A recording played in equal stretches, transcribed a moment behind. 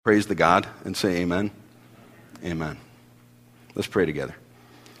Praise the God and say amen. Amen. Let's pray together.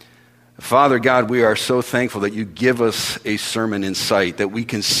 Father God, we are so thankful that you give us a sermon in sight, that we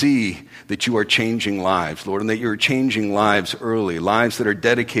can see that you are changing lives, Lord, and that you're changing lives early, lives that are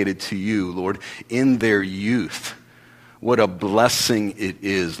dedicated to you, Lord, in their youth. What a blessing it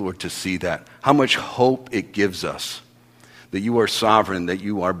is, Lord, to see that. How much hope it gives us that you are sovereign, that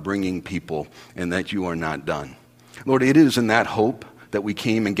you are bringing people, and that you are not done. Lord, it is in that hope that we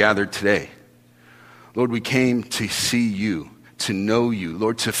came and gathered today. Lord, we came to see you, to know you,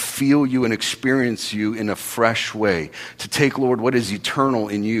 Lord, to feel you and experience you in a fresh way, to take, Lord, what is eternal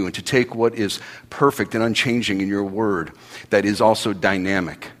in you and to take what is perfect and unchanging in your word that is also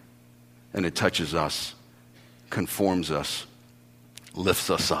dynamic, and it touches us, conforms us, lifts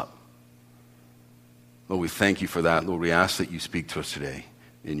us up. Lord, we thank you for that. Lord, we ask that you speak to us today.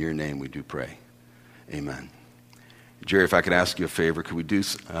 In your name we do pray. Amen. Jerry, if I could ask you a favor, could we do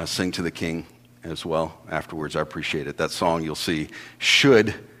Sing to the King as well afterwards? I appreciate it. That song, you'll see,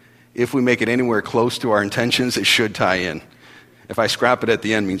 should, if we make it anywhere close to our intentions, it should tie in. If I scrap it at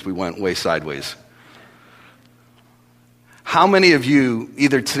the end, it means we went way sideways. How many of you,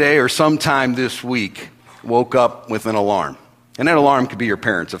 either today or sometime this week, woke up with an alarm? And that alarm could be your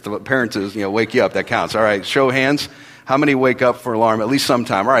parents. If the parents is, wake you up, that counts. All right, show of hands. How many wake up for alarm at least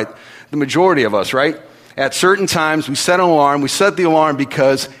sometime? All right, the majority of us, right? At certain times, we set an alarm. We set the alarm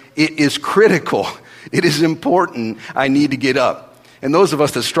because it is critical. It is important. I need to get up. And those of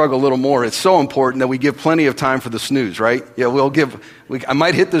us that struggle a little more, it's so important that we give plenty of time for the snooze, right? Yeah, I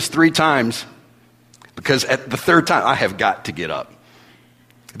might hit this 3 times because at the 3rd time, I have got to get up.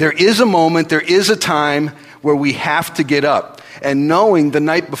 There is a moment, there is a time where we have to get up. And knowing the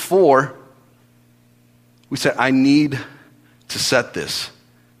night before, we said, I need to set this.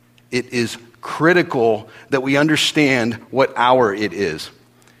 It is critical that we understand what hour it is.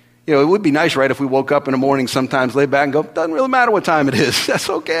 It would be nice, right, if we woke up in the morning sometimes, lay back and go, doesn't really matter what time it is. That's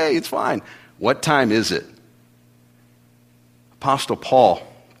okay, it's fine. What time is it? Apostle Paul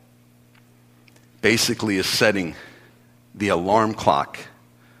basically is setting the alarm clock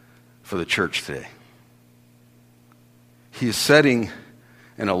for the church today. He is setting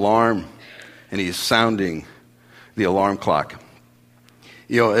an alarm and he is sounding the alarm clock.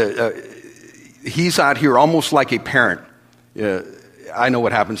 He's out here almost like a parent. I know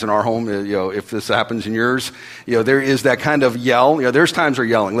what happens in our home. If this happens in yours, there is that kind of yell. There's times we're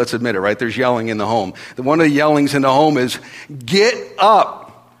yelling. Let's admit it, right? There's yelling in the home. One of the yellings in the home is, "Get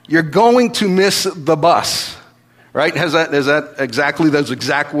up! You're going to miss the bus." Right? Is that exactly those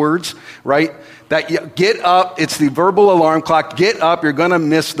exact words? Right? That get up. It's the verbal alarm clock. Get up. You're going to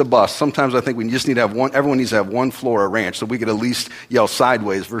miss the bus. Sometimes I think we just need to have one. Everyone needs to have one floor of ranch so we could at least yell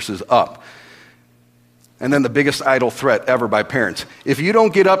sideways versus up. And then the biggest idle threat ever by parents. If you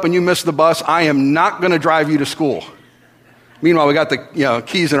don't get up and you miss the bus, I am not going to drive you to school. Meanwhile, we got the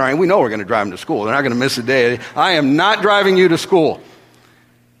keys in our hand. We know we're going to drive them to school. They're not going to miss a day. I am not driving you to school.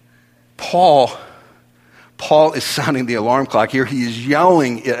 Paul is sounding the alarm clock here. He is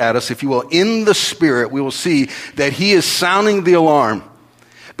yelling it at us, if you will. In the Spirit, we will see that he is sounding the alarm.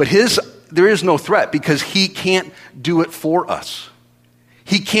 But there is no threat because he can't do it for us.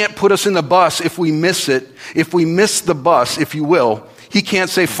 He can't put us in the bus if we miss it. If we miss the bus, if you will, he can't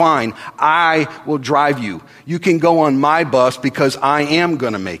say, fine, I will drive you. You can go on my bus because I am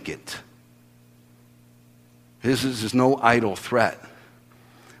going to make it. This is no idle threat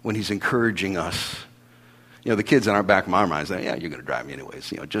when he's encouraging us. The kids in our back of our minds say, yeah, you're going to drive me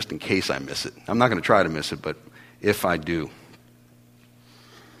anyways, just in case I miss it. I'm not going to try to miss it, but if I do.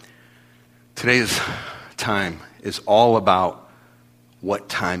 Today's time is all about what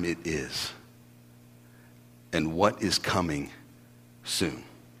time it is and what is coming soon.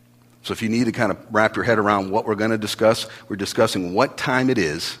 So if you need to kind of wrap your head around what we're going to discuss, we're discussing what time it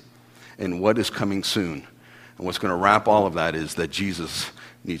is and what is coming soon. And what's going to wrap all of that is that Jesus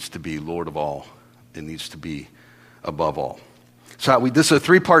needs to be Lord of all and needs to be above all. So this is a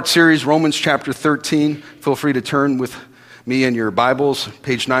 3-part series, Romans chapter 13. Feel free to turn with me in your Bibles,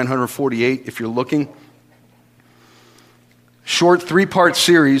 page 948 if you're looking. Short 3-part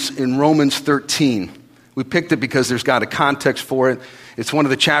series in Romans 13. We picked it because there's got a context for it. It's one of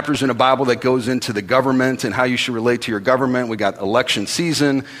the chapters in the Bible that goes into the government and how you should relate to your government. We got election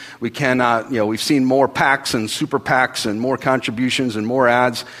season. We've seen more PACs and super PACs and more contributions and more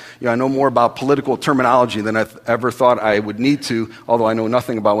ads. I know more about political terminology than I've ever thought I would need to, although I know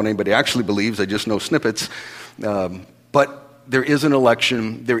nothing about what anybody actually believes. I just know snippets. But there is an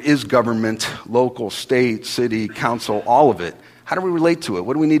election. There is government, local, state, city, council, all of it. How do we relate to it?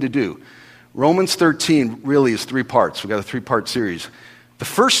 What do we need to do? Romans 13 really is 3 parts. We've got a 3-part series. The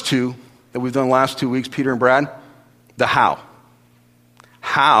first two that we've done the last 2 weeks, Peter and Brad, the how.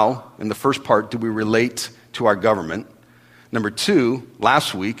 How, in the first part, do we relate to our government? Number two,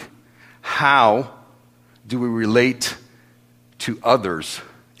 last week, how do we relate to others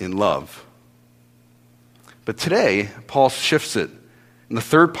in love? But today, Paul shifts it. And the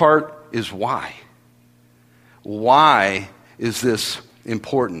third part is why. Why is this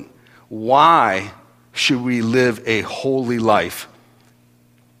important? Why should we live a holy life,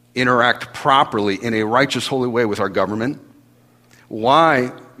 interact properly in a righteous, holy way with our government?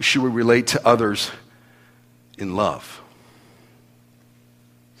 Why should we relate to others in love?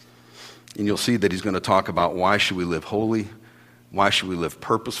 And you'll see that he's going to talk about why should we live holy, why should we live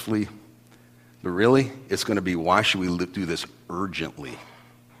purposefully, but really, it's going to be why should we do this urgently?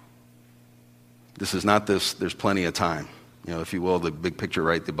 This is not this, there's plenty of time. You know, if you will, the big picture,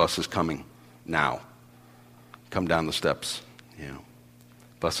 right? The bus is coming now. Come down the steps, you know.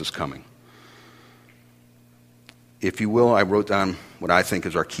 Bus is coming. If you will, I wrote down what I think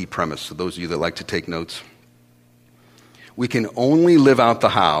is our key premise. So those of you that like to take notes. We can only live out the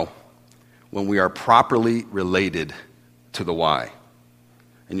how when we are properly related to the why.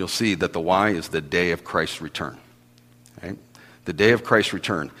 And you'll see that the why is the day of Christ's return. Right? The day of Christ's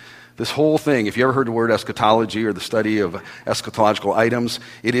return. This whole thing, if you ever heard the word eschatology or the study of eschatological items,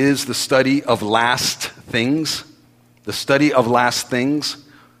 it is the study of last things. The study of last things.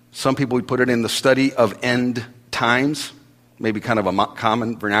 Some people would put it in the study of end times, maybe kind of a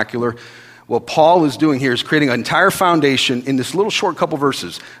common vernacular. What Paul is doing here is creating an entire foundation in this little short couple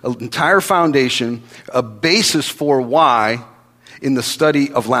verses, an entire foundation, a basis for why in the study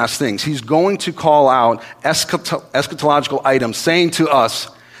of last things. He's going to call out eschatological items, saying to us,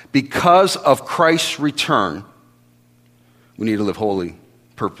 because of Christ's return, we need to live holy,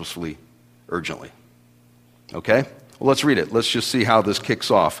 purposefully, urgently. Okay? Well, let's read it. Let's just see how this kicks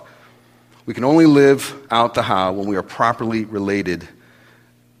off. We can only live out the how when we are properly related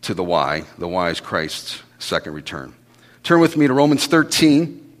to the why. The why is Christ's second return. Turn with me to Romans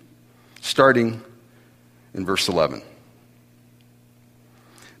 13, starting in verse 11.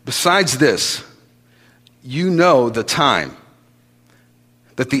 Besides this, you know the time,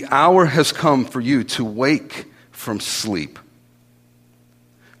 that the hour has come for you to wake from sleep.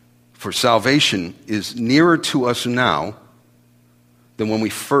 For salvation is nearer to us now than when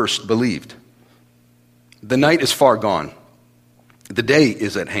we first believed. The night is far gone. The day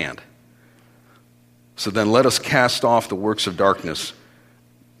is at hand. So then let us cast off the works of darkness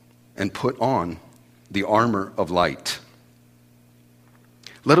and put on the armor of light.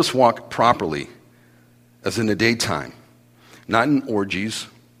 Let us walk properly as in the daytime, not in orgies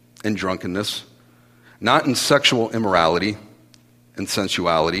and drunkenness, not in sexual immorality and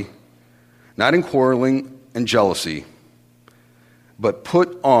sensuality, not in quarreling and jealousy, but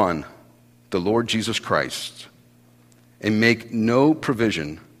put on the Lord Jesus Christ and make no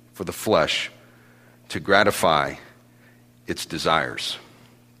provision for the flesh to gratify its desires.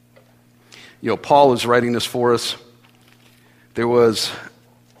 You know, Paul is writing this for us. There was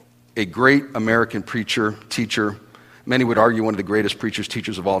a great American preacher, teacher, many would argue one of the greatest preachers,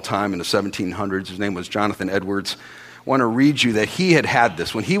 teachers of all time in the 1700s. His name was Jonathan Edwards. I want to read you that he had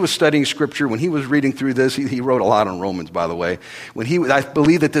this. When he was studying Scripture, when he was reading through this, he wrote a lot on Romans, by the way. I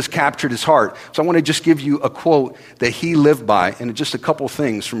believe that this captured his heart. So I want to just give you a quote that he lived by, and just a couple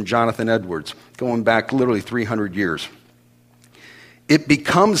things from Jonathan Edwards, going back literally 300 years. It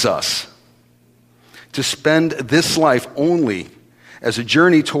becomes us to spend this life only as a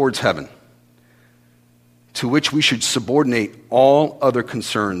journey towards heaven, to which we should subordinate all other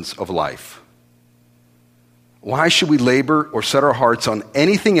concerns of life. Why should we labor or set our hearts on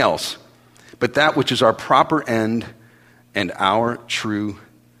anything else but that which is our proper end and our true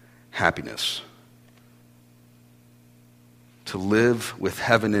happiness? To live with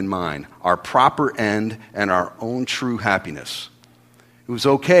heaven in mind, our proper end and our own true happiness. It was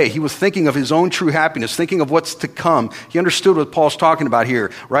okay. He was thinking of his own true happiness, thinking of what's to come. He understood what Paul's talking about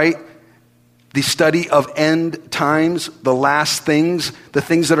here, right? The study of end times, the last things, the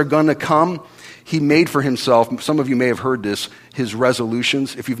things that are going to come. He made for himself, some of you may have heard this, his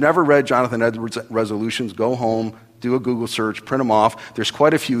resolutions. If you've never read Jonathan Edwards' resolutions, go home, do a Google search, print them off. There's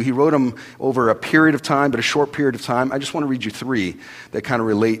quite a few. He wrote them over a period of time, but a short period of time. I just want to read you three that kind of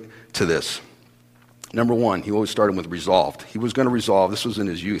relate to this. Number one, he always started with resolved. He was going to resolve, this was in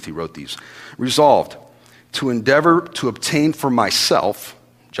his youth, he wrote these. Resolved, to endeavor to obtain for myself,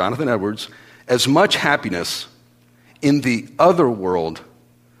 Jonathan Edwards, as much happiness in the other world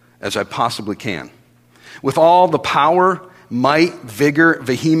as I possibly can, with all the power, might, vigor,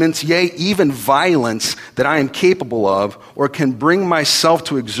 vehemence, yea, even violence that I am capable of or can bring myself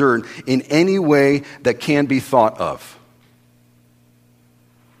to exert in any way that can be thought of.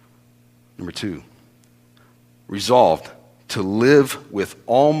 Number 2, resolved to live with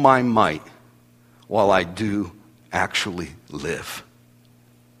all my might while I do actually live.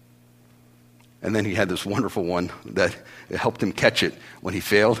 And then he had this wonderful one that helped him catch it when he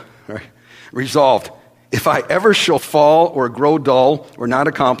failed. Right? Resolved, if I ever shall fall or grow dull or not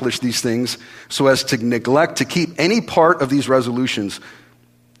accomplish these things so as to neglect to keep any part of these resolutions,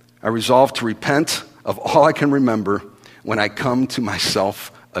 I resolve to repent of all I can remember when I come to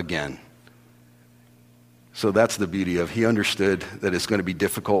myself again. So that's the beauty of he understood that it's going to be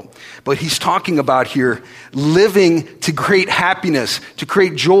difficult. But he's talking about here living to create happiness, to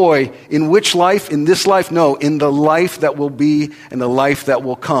create joy. In which life? In this life? No, in the life that will be and the life that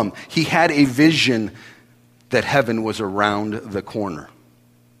will come. He had a vision that heaven was around the corner.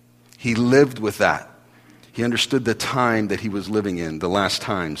 He lived with that. He understood the time that he was living in, the last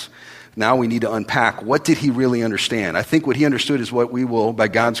times. Now we need to unpack, what did he really understand? I think what he understood is what we will, by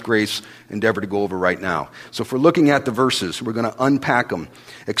God's grace, endeavor to go over right now. So if we're looking at the verses, we're going to unpack them,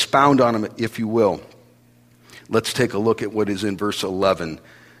 expound on them, if you will. Let's take a look at what is in verse 11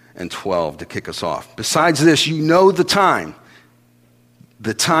 and 12 to kick us off. Besides this, you know the time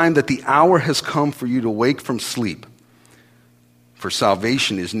that the hour has come for you to wake from sleep. For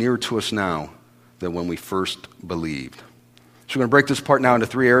salvation is nearer to us now than when we first believed. So we're going to break this part now into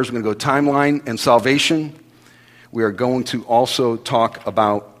 3 areas. We're going to go timeline and salvation. We are going to also talk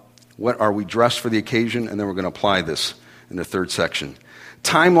about what are we dressed for the occasion, and then we're going to apply this in the third section.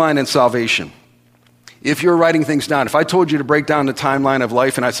 Timeline and salvation. If you're writing things down, if I told you to break down the timeline of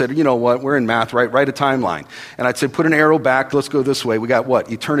life and I said, you know what, we're in math, right? Write a timeline. And I'd say, put an arrow back, let's go this way. We got what?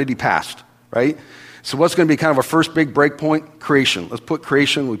 Eternity past, right? So what's going to be kind of our first big break point? Creation. Let's put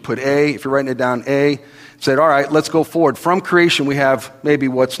creation. We put A. If you're writing it down, A. Said, all right, let's go forward. From creation, we have maybe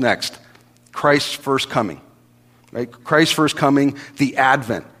what's next? Christ's first coming. Right? Christ's first coming, the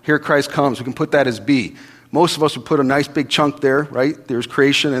advent. Here Christ comes. We can put that as B. Most of us would put a nice big chunk there, right? There's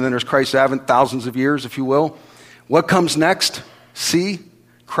creation, and then there's Christ's advent, thousands of years, if you will. What comes next? C,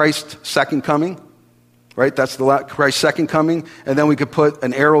 Christ's second coming. Right? That's Christ's second coming. And then we could put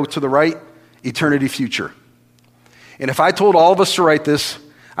an arrow to the right, eternity future. And if I told all of us to write this,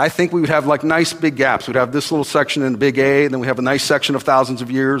 I think we would have like nice big gaps. We'd have this little section in a big A, and then we have a nice section of thousands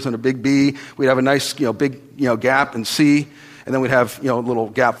of years and a big B. We'd have a nice, big, gap in C, and then we'd have, a little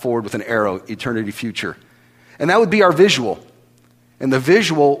gap forward with an arrow, eternity future. And that would be our visual. And the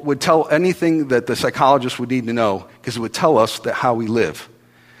visual would tell anything that the psychologist would need to know, because it would tell us that how we live.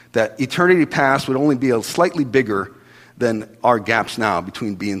 That eternity past would only be a slightly bigger than our gaps now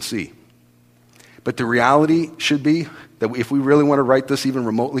between B and C. But the reality should be that if we really want to write this even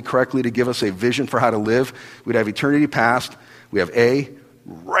remotely correctly to give us a vision for how to live, we'd have eternity past, we have A,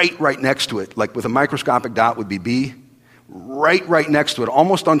 right next to it, like with a microscopic dot would be B, right next to it,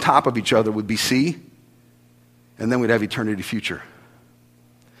 almost on top of each other would be C, and then we'd have eternity future.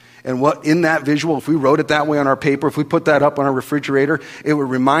 And what in that visual, if we wrote it that way on our paper, if we put that up on our refrigerator, it would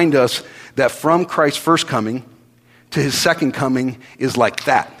remind us that from Christ's first coming to his second coming is like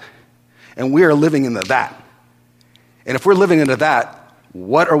that. And we are living into that. And if we're living into that,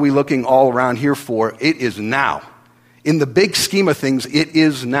 what are we looking all around here for? It is now. In the big scheme of things, it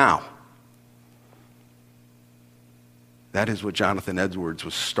is now. That is what Jonathan Edwards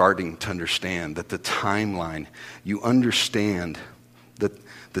was starting to understand, that the timeline, you understand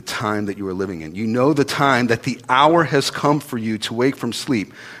the time that you are living in. You know the time that the hour has come for you to wake from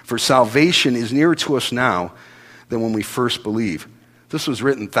sleep, for salvation is nearer to us now than when we first believe. This was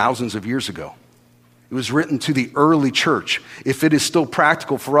written thousands of years ago. It was written to the early church. If it is still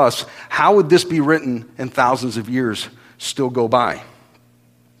practical for us, how would this be written and thousands of years still go by?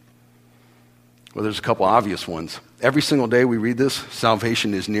 Well, there's a couple obvious ones. Every single day we read this,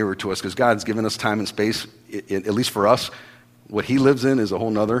 salvation is nearer to us because God's given us time and space, at least for us. What he lives in is a whole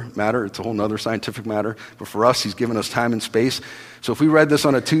nother matter. It's a whole nother scientific matter. But for us, he's given us time and space. So if we read this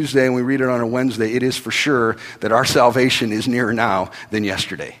on a Tuesday and we read it on a Wednesday, it is for sure that our salvation is nearer now than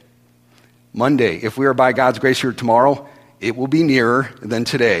yesterday. Monday, if we are by God's grace here tomorrow, it will be nearer than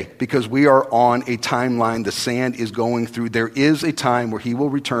today because we are on a timeline the sand is going through. There is a time where he will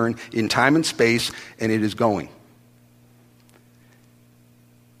return in time and space, and it is going.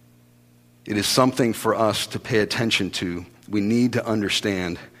 It is something for us to pay attention to. We need to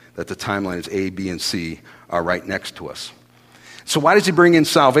understand that the timeline is A, B, and C are right next to us. So why does he bring in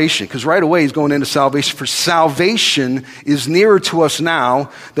salvation? Because right away he's going into salvation. For salvation is nearer to us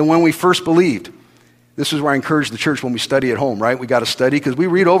now than when we first believed. This is where I encourage the church when we study at home, right? We got to study because we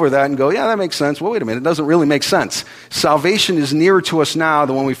read over that and go, yeah, that makes sense. Well, wait a minute. It doesn't really make sense. Salvation is nearer to us now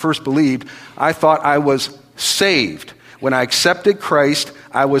than when we first believed. I thought I was saved. When I accepted Christ,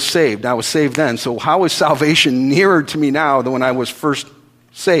 I was saved. I was saved then. So how is salvation nearer to me now than when I was first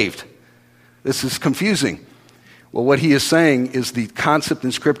saved? This is confusing. Well, what he is saying is the concept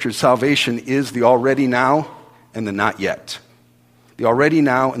in Scripture, salvation is the already now and the not yet. The already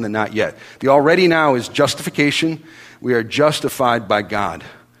now and the not yet. The already now is justification. We are justified by God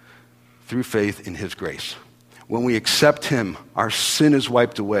through faith in his grace. When we accept him, our sin is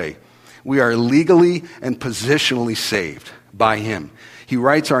wiped away. We are legally and positionally saved by him. He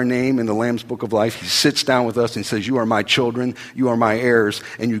writes our name in the Lamb's Book of Life. He sits down with us and says, you are my children, you are my heirs,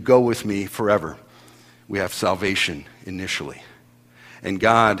 and you go with me forever. We have salvation initially. And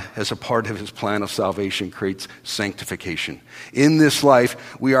God, as a part of his plan of salvation, creates sanctification. In this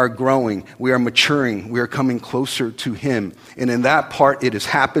life, we are growing, we are maturing, we are coming closer to him. And in that part, it has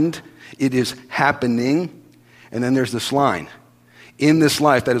happened, it is happening, and then there's this line. In this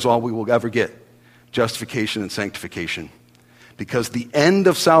life, that is all we will ever get, justification and sanctification. Because the end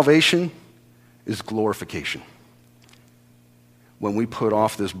of salvation is glorification. When we put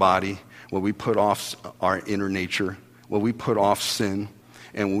off this body, when we put off our inner nature, when we put off sin,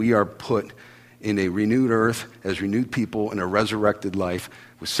 and we are put in a renewed earth as renewed people in a resurrected life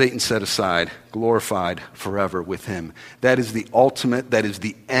with Satan set aside, glorified forever with him. That is the ultimate, that is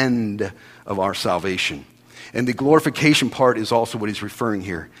the end of our salvation. And the glorification part is also what he's referring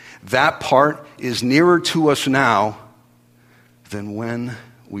here. That part is nearer to us now than when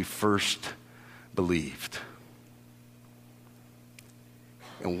we first believed.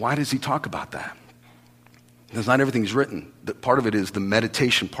 And why does he talk about that? Because not everything's written. Part of it is the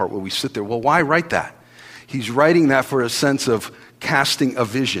meditation part where we sit there. Well, why write that? He's writing that for a sense of casting a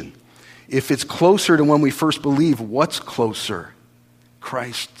vision. If it's closer to when we first believe, what's closer?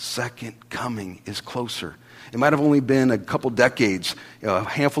 Christ's second coming is closer. It might have only been a couple decades, a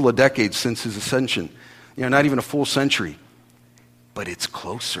handful of decades since his ascension. Not even a full century. But it's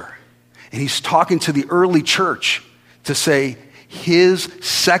closer. And he's talking to the early church to say his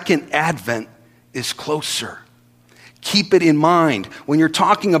second advent is closer. Keep it in mind. When you're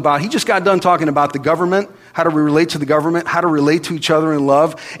talking about, he just got done talking about the government, how to relate to the government, how to relate to each other in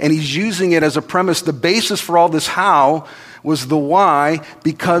love, and he's using it as a premise. The basis for all this how was the why,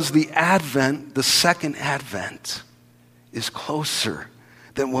 because the advent, the second advent, is closer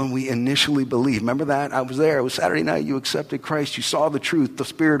than when we initially believed. Remember that? I was there. It was Saturday night. You accepted Christ. You saw the truth. The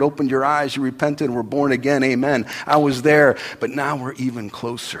Spirit opened your eyes. You repented and were born again. Amen. I was there. But now we're even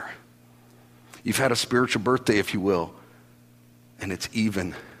closer. You've had a spiritual birthday, if you will, and it's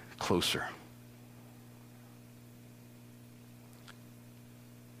even closer.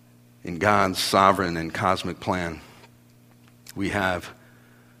 In God's sovereign and cosmic plan, we have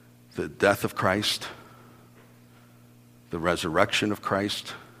the death of Christ, the resurrection of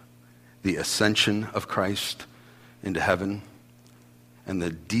Christ, the ascension of Christ into heaven, and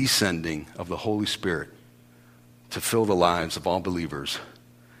the descending of the Holy Spirit to fill the lives of all believers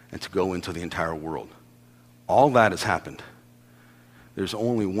and to go into the entire world. All that has happened. There's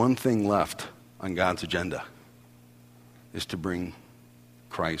only one thing left on God's agenda, is to bring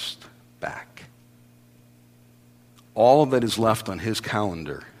Christ back. All that is left on his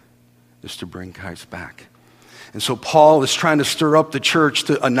calendar is to bring Christ back. And so Paul is trying to stir up the church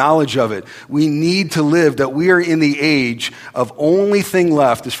to a knowledge of it. We need to live that we are in the age of only thing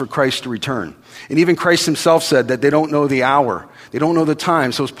left is for Christ to return. And even Christ himself said that they don't know the hour. They don't know the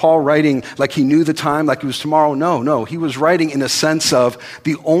time. So is Paul writing like he knew the time, like it was tomorrow? No. He was writing in a sense of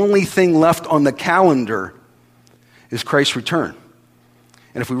the only thing left on the calendar is Christ's return.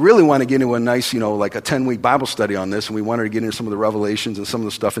 And if we really want to get into a nice, like a 10-week Bible study on this, and we wanted to get into some of the revelations and some of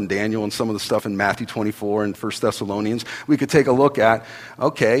the stuff in Daniel and some of the stuff in Matthew 24 and 1 Thessalonians, we could take a look at,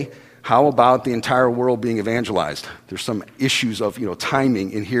 okay, how about the entire world being evangelized? There's some issues of,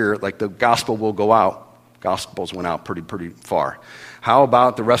 timing in here, like the gospel will go out. Gospels went out pretty far. How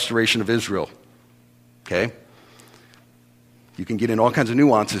about the restoration of Israel? Okay. You can get in all kinds of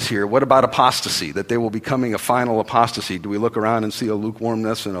nuances here. What about apostasy? That they will be becoming a final apostasy. Do we look around and see a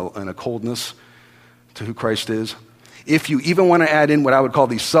lukewarmness and a coldness to who Christ is? If you even want to add in what I would call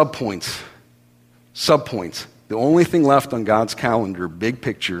these subpoints, the only thing left on God's calendar, big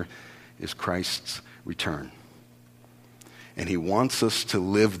picture, is Christ's return. And he wants us to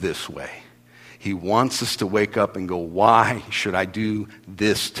live this way. He wants us to wake up and go, why should I do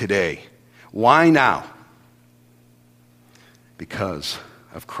this today? Why now? Because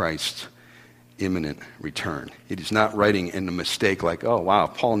of Christ's imminent return. He's not writing in a mistake like, oh, wow,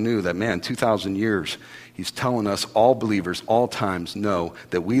 Paul knew that, man, 2,000 years. He's telling us, all believers, all times, know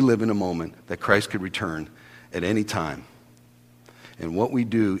that we live in a moment that Christ could return at any time. And what we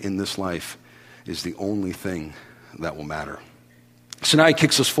do in this life is the only thing that will matter. So now he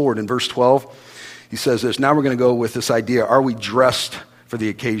kicks us forward in verse 12. He says this, now we're going to go with this idea, are we dressed for the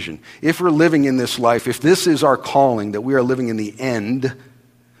occasion? If we're living in this life, if this is our calling, that we are living in the end,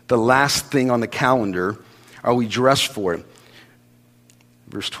 the last thing on the calendar, are we dressed for it?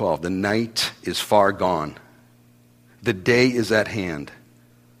 Verse 12, the night is far gone. The day is at hand.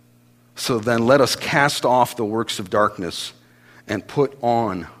 So then let us cast off the works of darkness and put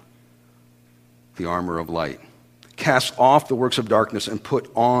on the armor of light. Cast off the works of darkness and put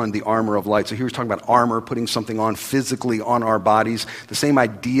on the armor of light. So here he's talking about armor, putting something on physically on our bodies. The same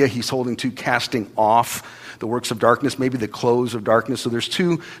idea he's holding to casting off the works of darkness, maybe the clothes of darkness. So there's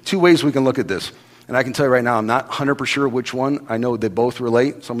two ways we can look at this. And I can tell you right now, I'm not 100% sure which one. I know they both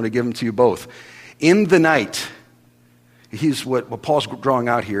relate, so I'm going to give them to you both. In the night, here's what Paul's drawing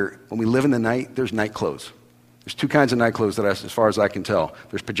out here. When we live in the night, there's night clothes. There's two kinds of night clothes that, as far as I can tell.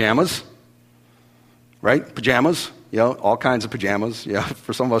 There's pajamas, right? Pajamas, all kinds of pajamas. Yeah,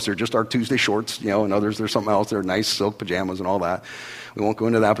 for some of us, they're just our Tuesday shorts, and others, there's something else. They're nice silk pajamas and all that. We won't go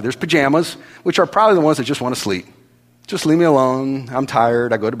into that, but there's pajamas, which are probably the ones that just want to sleep. Just leave me alone. I'm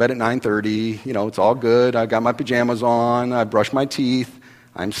tired. I go to bed at 9:30. It's all good. I got my pajamas on. I brush my teeth.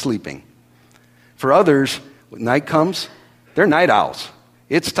 I'm sleeping. For others, when night comes, they're night owls.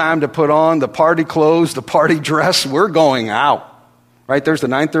 It's time to put on the party clothes, the party dress. We're going out. Right? There's the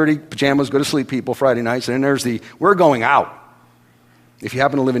 9:30 pajamas, go to sleep people, Friday nights. And then there's the, we're going out. If you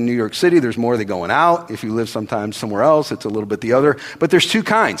happen to live in New York City, there's more of the going out. If you live sometimes somewhere else, it's a little bit the other. But there's two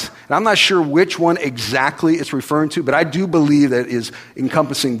kinds. And I'm not sure which one exactly it's referring to, but I do believe that it is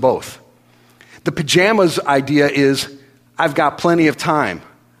encompassing both. The pajamas idea is, I've got plenty of time.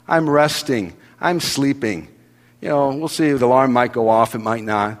 I'm resting. I'm sleeping. We'll see. The alarm might go off. It might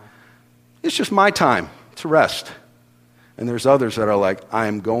not. It's just my time to rest. And there's others that are like, I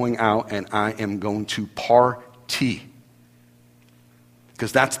am going out and I am going to party.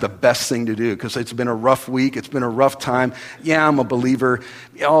 Because that's the best thing to do. Because it's been a rough week. It's been a rough time. Yeah, I'm a believer.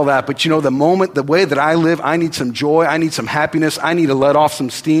 All that. But the way that I live, I need some joy. I need some happiness. I need to let off some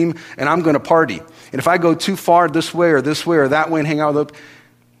steam. And I'm going to party. And if I go too far this way or that way and hang out with them,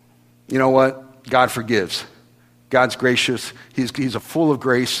 you know what? God forgives. God's gracious. He's a full of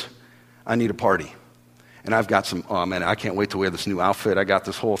grace. I need a party. And I've got some, oh man, I can't wait to wear this new outfit. I got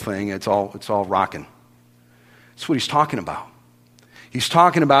this whole thing. It's all rocking. That's what he's talking about. He's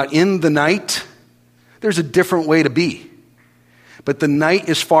talking about in the night, there's a different way to be. But the night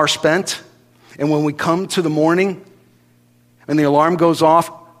is far spent. And when we come to the morning and the alarm goes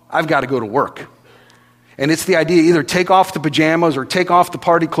off, I've got to go to work. And it's the idea, either take off the pajamas or take off the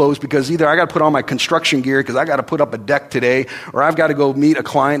party clothes, because either I got to put on my construction gear because I got to put up a deck today, or I've got to go meet a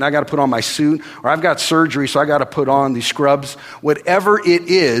client and I got to put on my suit, or I've got surgery so I got to put on the scrubs. Whatever it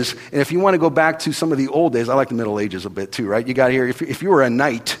is, and if you want to go back to some of the old days, I like the Middle Ages a bit too, right? You got to hear, if you were a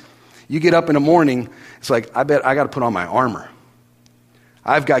knight, you get up in the morning, it's like, I bet I got to put on my armor.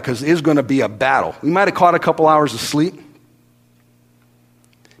 Because it's going to be a battle. We might have caught a couple hours of sleep,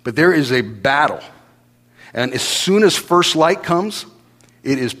 but there is a battle. And as soon as first light comes,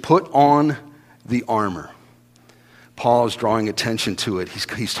 it is put on the armor. Paul is drawing attention to it.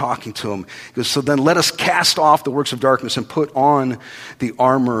 He's talking to him. He goes, so then let us cast off the works of darkness and put on the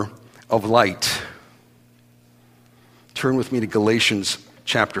armor of light. Turn with me to Galatians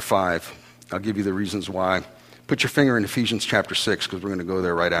chapter 5. I'll give you the reasons why. Put your finger in Ephesians chapter 6, because we're going to go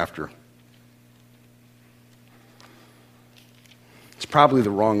there right after. It's probably the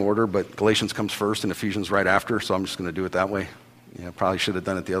wrong order, but Galatians comes first and Ephesians right after, so I'm just going to do it that way. Probably should have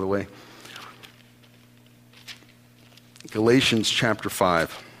done it the other way. Galatians chapter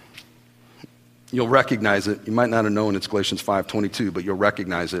 5. You'll recognize it. You might not have known it's Galatians 5:22, but you'll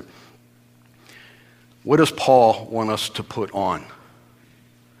recognize it. What does Paul want us to put on?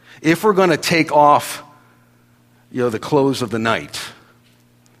 If we're going to take off, the clothes of the night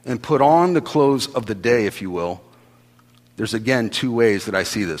and put on the clothes of the day, if you will, there's again two ways that I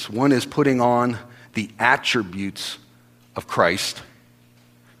see this. One is putting on the attributes of Christ.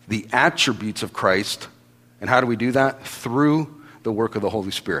 The attributes of Christ. And how do we do that? Through the work of the Holy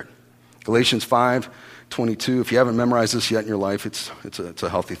Spirit. Galatians 5:22. If you haven't memorized this yet in your life, it's a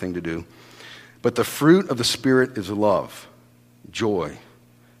healthy thing to do. But the fruit of the Spirit is love, joy,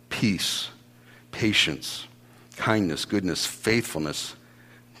 peace, patience, kindness, goodness, faithfulness,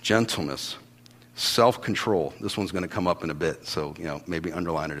 gentleness, Self-control. This one's going to come up in a bit, so maybe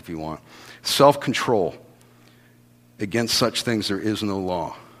underline it if you want. Self-control. Against such things there is no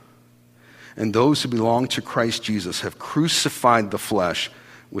law. And those who belong to Christ Jesus have crucified the flesh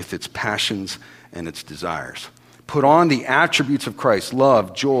with its passions and its desires. Put on the attributes of Christ: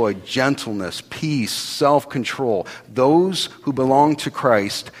 love, joy, gentleness, peace, self-control. Those who belong to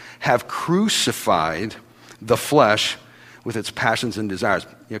Christ have crucified the flesh with its passions and desires.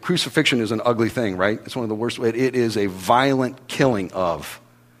 Crucifixion is an ugly thing, right? It's one of the worst. It is a violent killing of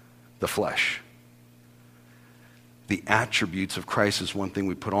the flesh. The attributes of Christ is one thing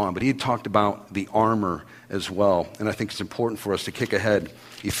we put on, but he had talked about the armor as well, and I think it's important for us to kick ahead.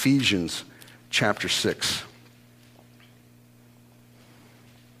 Ephesians chapter 6.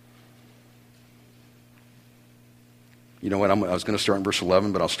 You know what, I was going to start in verse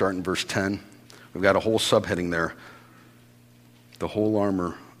 11, but I'll start in verse 10. We've got a whole subheading there. The whole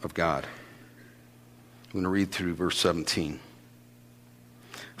armor of God. I'm going to read through verse 17.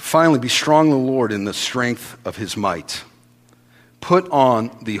 Finally, be strong in the Lord in the strength of his might. Put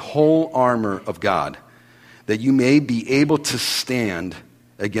on the whole armor of God, that you may be able to stand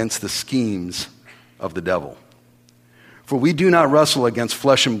against the schemes of the devil. For we do not wrestle against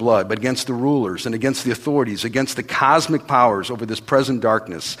flesh and blood, but against the rulers and against the authorities, against the cosmic powers over this present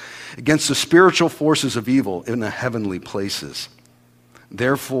darkness, against the spiritual forces of evil in the heavenly places.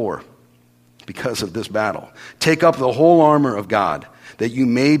 Therefore, because of this battle, take up the whole armor of God, that you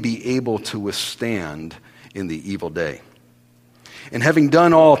may be able to withstand in the evil day. And having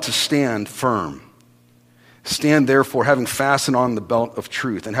done all, to stand firm. Stand therefore, having fastened on the belt of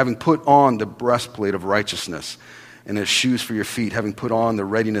truth, and having put on the breastplate of righteousness, and as shoes for your feet, having put on the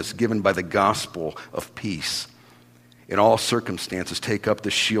readiness given by the gospel of peace. In all circumstances, take up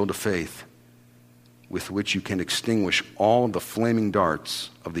the shield of faith, with which you can extinguish all the flaming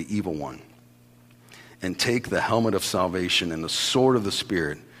darts of the evil one. And take the helmet of salvation and the sword of the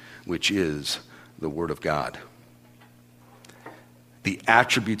Spirit, which is the Word of God. The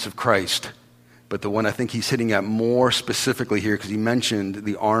attributes of Christ, but the one I think he's hitting at more specifically here, because he mentioned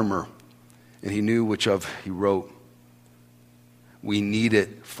the armor, and he knew which of he wrote. We need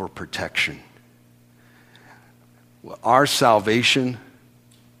it for protection. Our salvation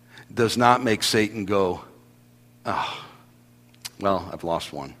does not make Satan go, oh, well, I've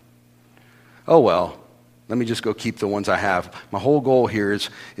lost one. Oh, well, let me just go keep the ones I have. My whole goal here is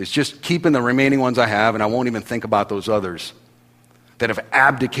just keeping the remaining ones I have, and I won't even think about those others that have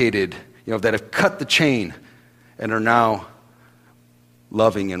abdicated, that have cut the chain and are now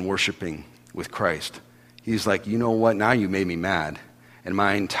loving and worshiping with Christ. He's like, you know what? Now you made me mad. And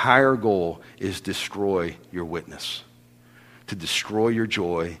my entire goal is destroy your witness, to destroy your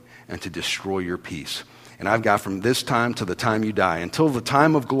joy, and to destroy your peace. And I've got from this time to the time you die, until the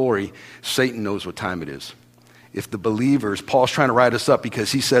time of glory, Satan knows what time it is. If the believers, Paul's trying to write us up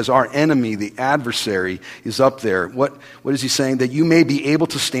because he says our enemy, the adversary, is up there. What is he saying? That you may be able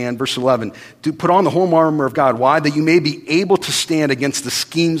to stand, verse 11, to put on the whole armor of God. Why? That you may be able to stand against the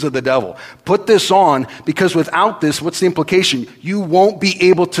schemes of the devil. Put this on, because without this, what's the implication? You won't be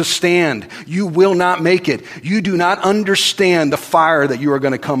able to stand. You will not make it. You do not understand the fire that you are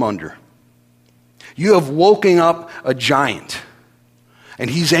going to come under. You have woken up a giant, and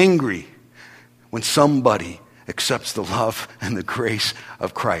he's angry when somebody accepts the love and the grace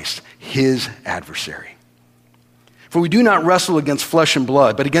of Christ, his adversary. For we do not wrestle against flesh and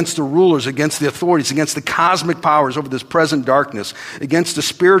blood, but against the rulers, against the authorities, against the cosmic powers over this present darkness, against the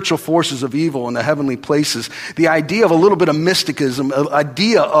spiritual forces of evil in the heavenly places. The idea of a little bit of mysticism, an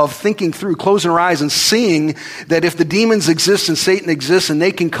idea of thinking through, closing our eyes and seeing that if the demons exist and Satan exists and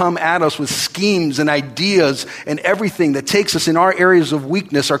they can come at us with schemes and ideas and everything that takes us in our areas of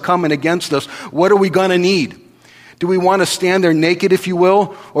weakness are coming against us, what are we going to need? Do we want to stand there naked, if you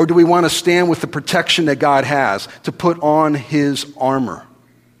will, or do we want to stand with the protection that God has to put on his armor?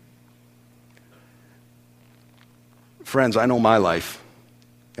 Friends, I know my life.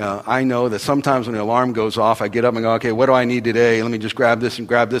 I know that sometimes when the alarm goes off, I get up and go, okay, what do I need today? Let me just grab this,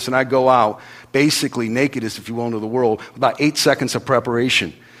 and I go out basically naked, as if you will, into the world, with about 8 seconds of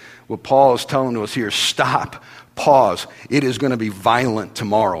preparation. What Paul is telling us here, stop, pause. It is going to be violent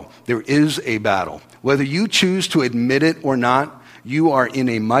tomorrow. There is a battle. Whether you choose to admit it or not, you are in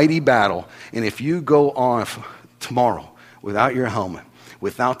a mighty battle. And if you go off tomorrow without your helmet,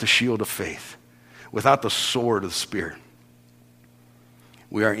 without the shield of faith, without the sword of the Spirit,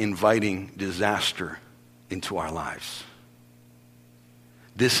 we are inviting disaster into our lives.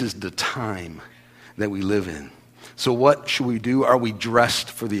 This is the time that we live in. So what should we do? Are we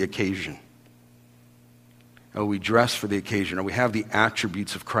dressed for the occasion? Are we dressed for the occasion? Or we have the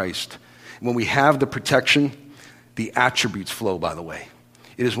attributes of Christ? When we have the protection, the attributes flow, by the way.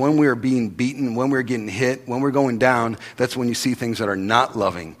 It is when we are being beaten, when we're getting hit, when we're going down, that's when you see things that are not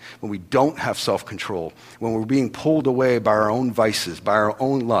loving, when we don't have self-control, when we're being pulled away by our own vices, by our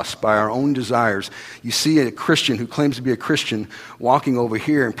own lusts, by our own desires. You see a Christian who claims to be a Christian walking over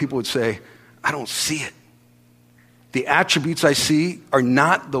here, and people would say, I don't see it. The attributes I see are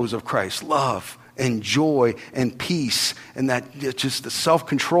not those of Christ. Love and joy and peace and that just the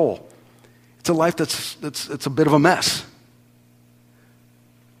self-control. It's a life that's a bit of a mess.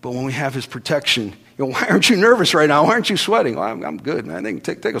 But when we have his protection, why aren't you nervous right now? Why aren't you sweating? Well, I'm good, man.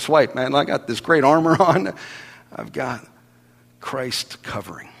 Take a swipe, man. I got this great armor on. I've got Christ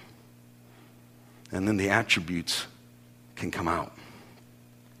covering. And then the attributes can come out.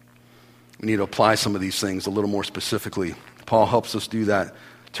 We need to apply some of these things a little more specifically. Paul helps us do that.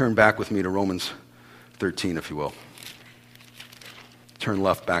 Turn back with me to Romans 13, if you will. Turn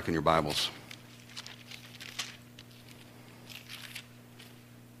left back in your Bibles.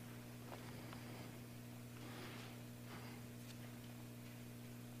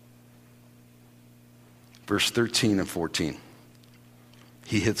 Verse 13 and 14.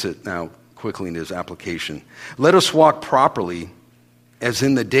 He hits it now quickly in his application. Let us walk properly as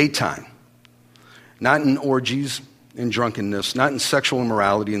in the daytime, not in orgies and drunkenness, not in sexual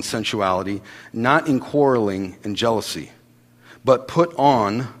immorality and sensuality, not in quarreling and jealousy, but put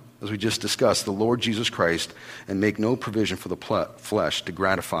on, as we just discussed, the Lord Jesus Christ, and make no provision for the flesh to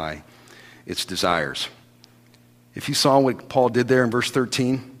gratify its desires. If you saw what Paul did there in verse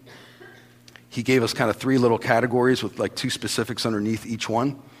 13, he gave us kind of three little categories with like two specifics underneath each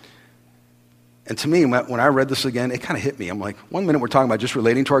one. And to me, when I read this again, it kind of hit me. I'm like, 1 minute we're talking about just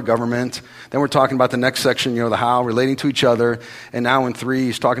relating to our government. Then we're talking about the next section, the how, relating to each other. And now in 3,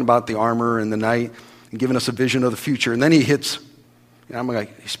 he's talking about the armor and the night and giving us a vision of the future. And then he hits, I'm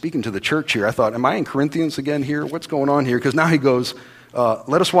like, he's speaking to the church here. I thought, am I in Corinthians again here? What's going on here? Because now he goes,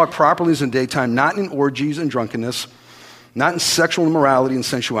 let us walk properly as in daytime, not in orgies and drunkenness, not in sexual immorality and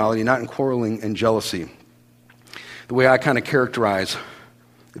sensuality, not in quarreling and jealousy. The way I kind of characterize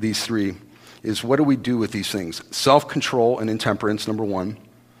these three is, what do we do with these things? Self-control and intemperance, number 1.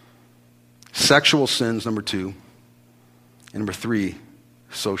 Sexual sins, number 2. And number 3,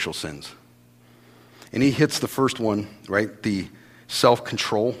 social sins. And he hits the first one, right? The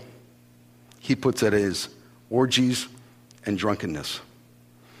self-control. He puts it as orgies and drunkenness.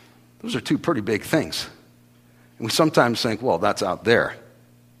 Those are two pretty big things. And we sometimes think, well, that's out there.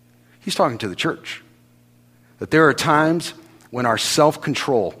 He's talking to the church. That there are times when our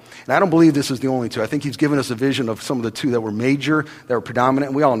self-control, and I don't believe this is the only two. I think he's given us a vision of some of the two that were major, that were predominant.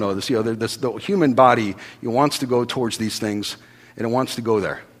 And we all know this. The human body, it wants to go towards these things, and it wants to go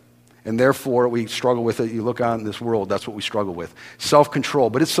there. And therefore, we struggle with it. You look out in this world, that's what we struggle with. Self-control,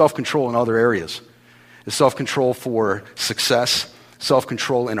 but it's self-control in other areas. It's self-control for success,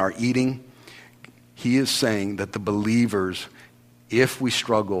 self-control in our eating. He is saying that the believers, if we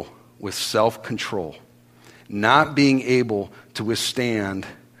struggle with self-control, not being able to withstand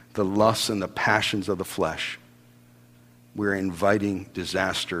the lusts and the passions of the flesh, we're inviting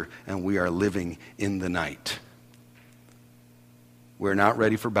disaster and we are living in the night. We're not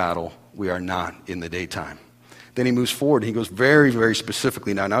ready for battle. We are not in the daytime. Then he moves forward. He goes very, very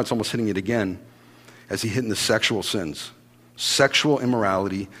specifically now. Now it's almost hitting it again as he hit in the sexual sins, sexual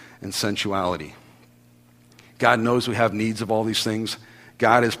immorality and sensuality. God knows we have needs of all these things.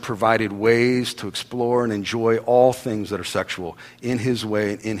 God has provided ways to explore and enjoy all things that are sexual in his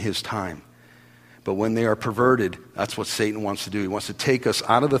way and in his time. But when they are perverted, that's what Satan wants to do. He wants to take us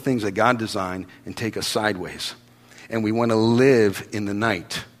out of the things that God designed and take us sideways. And we want to live in the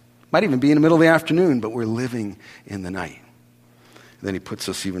night. Might even be in the middle of the afternoon, but we're living in the night. Then he puts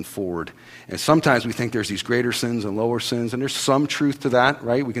us even forward. And sometimes we think there's these greater sins and lower sins, and there's some truth to that,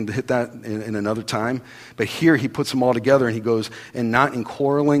 right? We can hit that in another time. But here he puts them all together, and he goes, and not in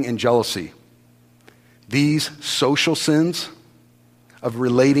quarreling and jealousy. These social sins of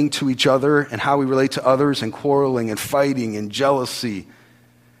relating to each other and how we relate to others and quarreling and fighting and jealousy,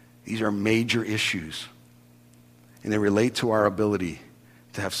 these are major issues. And they relate to our ability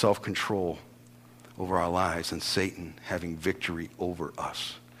to have self-control over our lives and Satan having victory over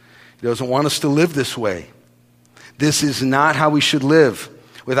us. He doesn't want us to live this way. This is not how we should live,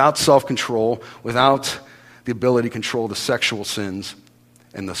 without self-control, without the ability to control the sexual sins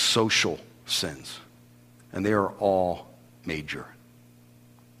and the social sins. And they are all major.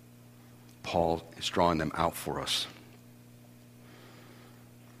 Paul is drawing them out for us.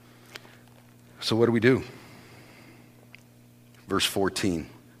 So what do we do? Verse 14,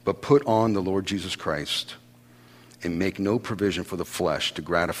 but put on the Lord Jesus Christ and make no provision for the flesh to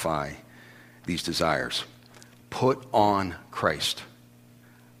gratify these desires. Put on Christ.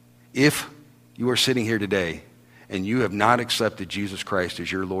 If you are sitting here today and you have not accepted Jesus Christ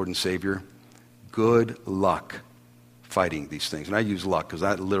as your Lord and Savior, good luck fighting these things. And I use luck because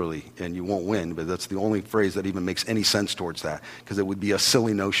that literally, and you won't win, but that's the only phrase that even makes any sense towards that, because it would be a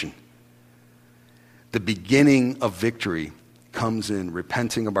silly notion. The beginning of victory comes in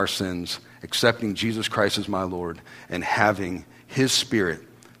repenting of our sins, accepting Jesus Christ as my Lord, and having his Spirit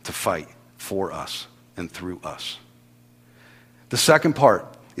to fight for us and through us. The second part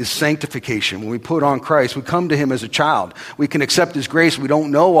is sanctification. When we put on Christ, we come to him as a child. We can accept his grace. We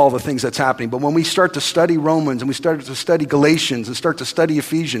don't know all the things that's happening. But when we start to study Romans and we start to study Galatians and start to study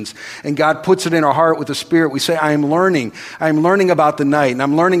Ephesians, and God puts it in our heart with the Spirit, we say, I am learning about the night, and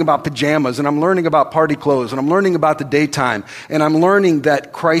I'm learning about pajamas, and I'm learning about party clothes, and I'm learning about the daytime, and I'm learning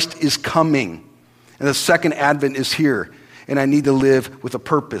that Christ is coming, and the second advent is here. And I need to live with a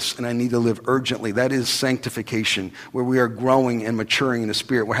purpose, and I need to live urgently. That is sanctification, where we are growing and maturing in the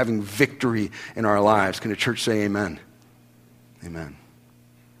Spirit. We're having victory in our lives. Can the church say amen? Amen.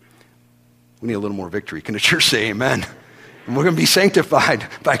 We need a little more victory. Can the church say amen? And we're going to be sanctified.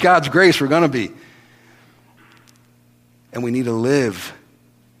 By God's grace, we're going to be. And we need to live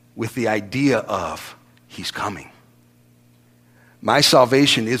with the idea of he's coming. My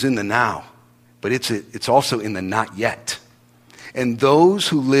salvation is in the now, but it's also in the not yet. And those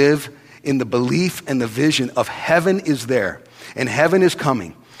who live in the belief and the vision of heaven is there, and heaven is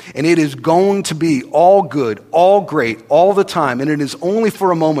coming, and it is going to be all good, all great, all the time, and it is only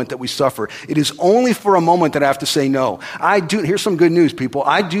for a moment that we suffer. It is only for a moment that I have to say no. Here's some good news, people.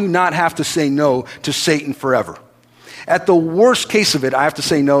 I do not have to say no to Satan forever. At the worst case of it, I have to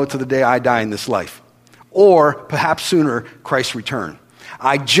say no to the day I die in this life, or perhaps sooner, Christ's return.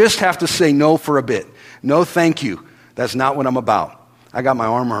 I just have to say no for a bit. No, thank you. That's not what I'm about. I got my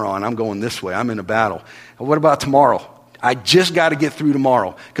armor on. I'm going this way. I'm in a battle. And what about tomorrow? I just got to get through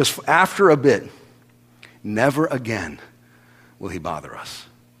tomorrow. Because after a bit, never again will he bother us.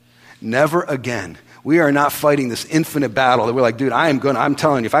 Never again. We are not fighting this infinite battle that we're like, dude, I'm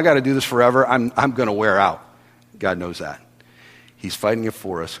telling you, if I got to do this forever, I'm going to wear out. God knows that. He's fighting it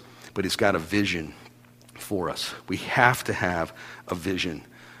for us, but he's got a vision for us. We have to have a vision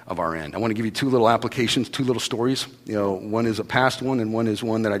of our end. I want to give you two little applications, two little stories. One is a past one, and one is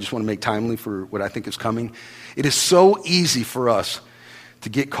one that I just want to make timely for what I think is coming. It is so easy for us to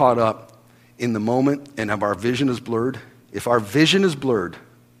get caught up in the moment and have our vision is blurred. If our vision is blurred,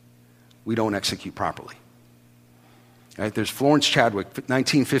 we don't execute properly. Right? There's Florence Chadwick,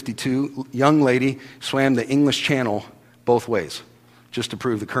 1952, young lady, swam the English Channel both ways, just to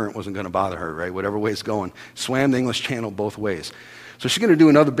prove the current wasn't going to bother her, right? Whatever way it's going. Swam the English Channel both ways. So she's going to do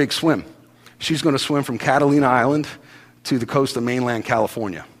another big swim. She's going to swim from Catalina Island to the coast of mainland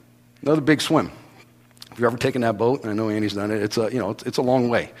California. Another big swim. If you've ever taken that boat, and I know Annie's done it, it's a long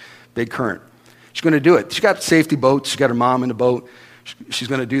way, big current. She's going to do it. She's got safety boats. She's got her mom in the boat. She's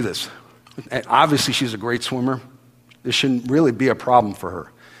going to do this. And obviously, she's a great swimmer. This shouldn't really be a problem for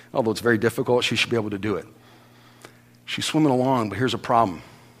her. Although it's very difficult, she should be able to do it. She's swimming along, but here's a problem.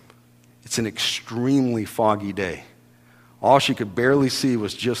 It's an extremely foggy day. All she could barely see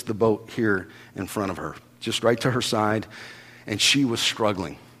was just the boat here in front of her, just right to her side, and she was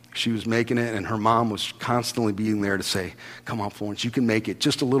struggling. She was making it, and her mom was constantly being there to say, come on, Florence, you can make it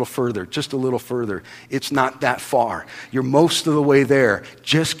just a little further, just a little further. It's not that far. You're most of the way there.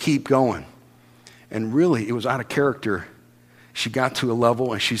 Just keep going. And really, it was out of character. She got to a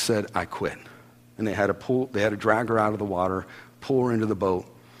level, and she said, I quit. And they had to drag her out of the water, pull her into the boat.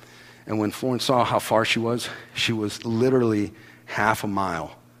 And when Florence saw how far she was literally half a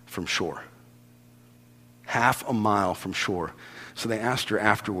mile from shore. Half a mile from shore. So they asked her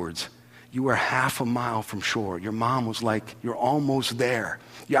afterwards, you were half a mile from shore. Your mom was like, you're almost there.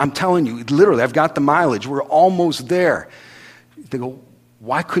 Yeah, I'm telling you, literally, I've got the mileage. We're almost there. They go,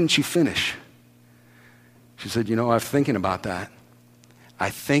 why couldn't you finish? She said, I was thinking about that.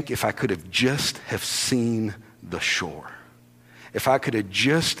 I think if I could have seen the shore, if I could have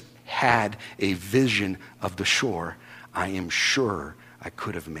just had a vision of the shore, I am sure I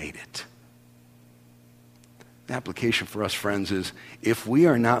could have made it. The application for us, friends, is if we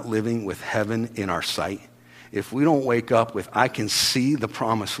are not living with heaven in our sight, if we don't wake up with, I can see the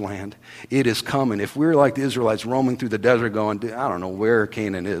promised land, it is coming. If we're like the Israelites roaming through the desert going, I don't know where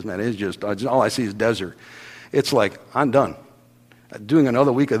Canaan is, man, it's just all I see is desert. It's like, I'm done. Doing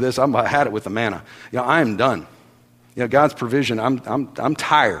another week of this, I had it with the manna. I am done. God's provision, I'm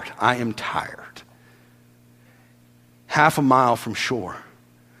tired. I am tired. Half a mile from shore,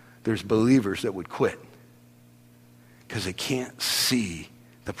 there's believers that would quit because they can't see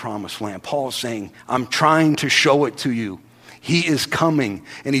the promised land. Paul is saying, I'm trying to show it to you. He is coming,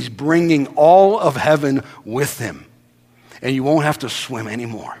 and he's bringing all of heaven with him. And you won't have to swim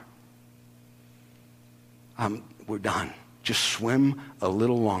anymore. We're done. Just swim a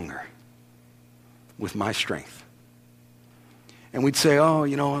little longer with my strength. And we'd say, oh,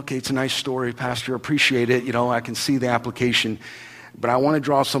 okay, it's a nice story, Pastor, appreciate it. I can see the application. But I want to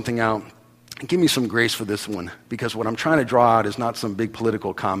draw something out. Give me some grace for this one, because what I'm trying to draw out is not some big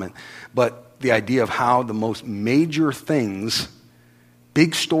political comment, but the idea of how the most major things,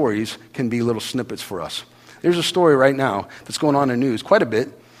 big stories, can be little snippets for us. There's a story right now that's going on in the news quite a bit.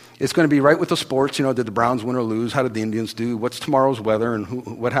 It's going to be right with the sports. Did the Browns win or lose? How did the Indians do? What's tomorrow's weather?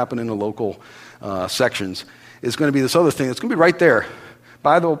 And what happened in the local sections? It's going to be this other thing. It's going to be right there.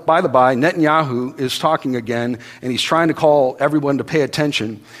 By the by, Netanyahu is talking again, and he's trying to call everyone to pay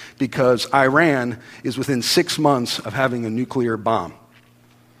attention because Iran is within 6 months of having a nuclear bomb.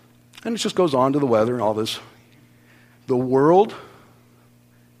 And it just goes on to the weather and all this. The world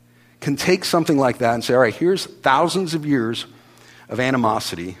can take something like that and say, all right, here's thousands of years of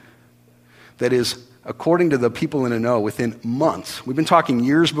animosity that is, according to the people in the know, within months. We've been talking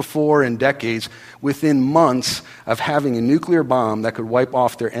years before and decades, within months of having a nuclear bomb that could wipe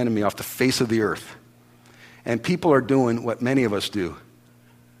off their enemy off the face of the earth. And people are doing what many of us do.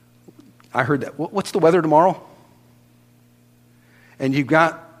 I heard that. What's the weather tomorrow? And you've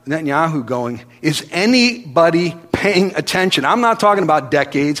got Netanyahu going, is anybody paying attention? I'm not talking about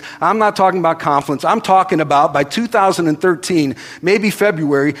decades. I'm not talking about confidence. I'm talking about by 2013, maybe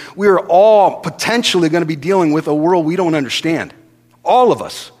February, we are all potentially going to be dealing with a world we don't understand. All of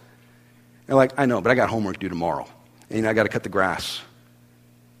us. They're like, I know, but I got homework due tomorrow. And I got to cut the grass.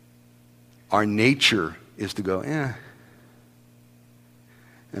 Our nature is to go,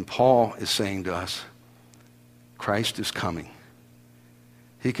 And Paul is saying to us, Christ is coming.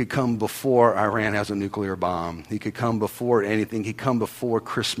 He could come before Iran has a nuclear bomb. He could come before anything. He could come before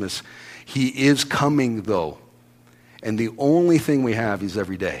Christmas. He is coming, though. And the only thing we have is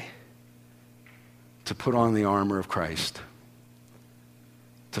every day to put on the armor of Christ,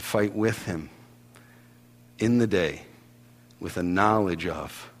 to fight with him in the day with a knowledge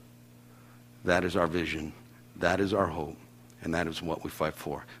of that is our vision, that is our hope, and that is what we fight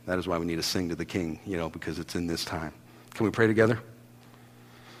for. That is why we need to sing to the King, because it's in this time. Can we pray together?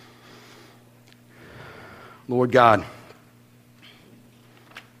 Lord God,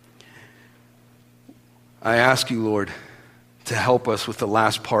 I ask you, Lord, to help us with the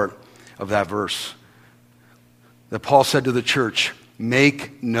last part of that verse that Paul said to the church,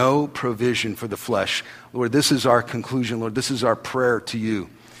 make no provision for the flesh. Lord, this is our conclusion. Lord, this is our prayer to you.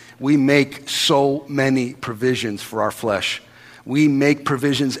 We make so many provisions for our flesh. We make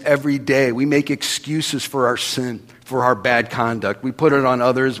provisions every day. We make excuses for our sin, for our bad conduct. We put it on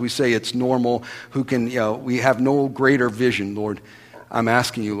others. We say it's normal. We have no greater vision, Lord. I'm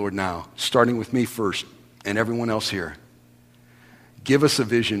asking you, Lord, now, starting with me first and everyone else here, give us a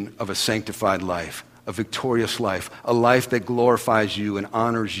vision of a sanctified life, a victorious life, a life that glorifies you and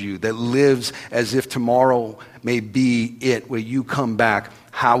honors you, that lives as if tomorrow may be it, where you come back.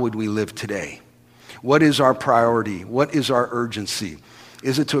 How would we live today? What is our priority? What is our urgency?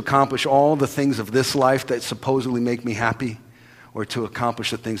 Is it to accomplish all the things of this life that supposedly make me happy, or to accomplish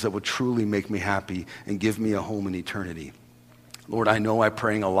the things that will truly make me happy and give me a home in eternity? Lord, I know I'm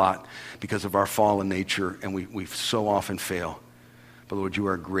praying a lot because of our fallen nature, and we so often fail. But Lord, you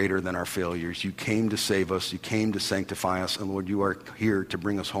are greater than our failures. You came to save us. You came to sanctify us. And Lord, you are here to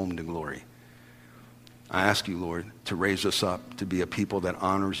bring us home to glory. I ask you, Lord, to raise us up to be a people that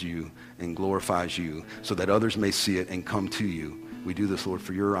honors you and glorifies you so that others may see it and come to you. We do this, Lord,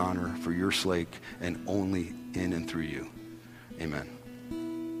 for your honor, for your sake, and only in and through you. Amen.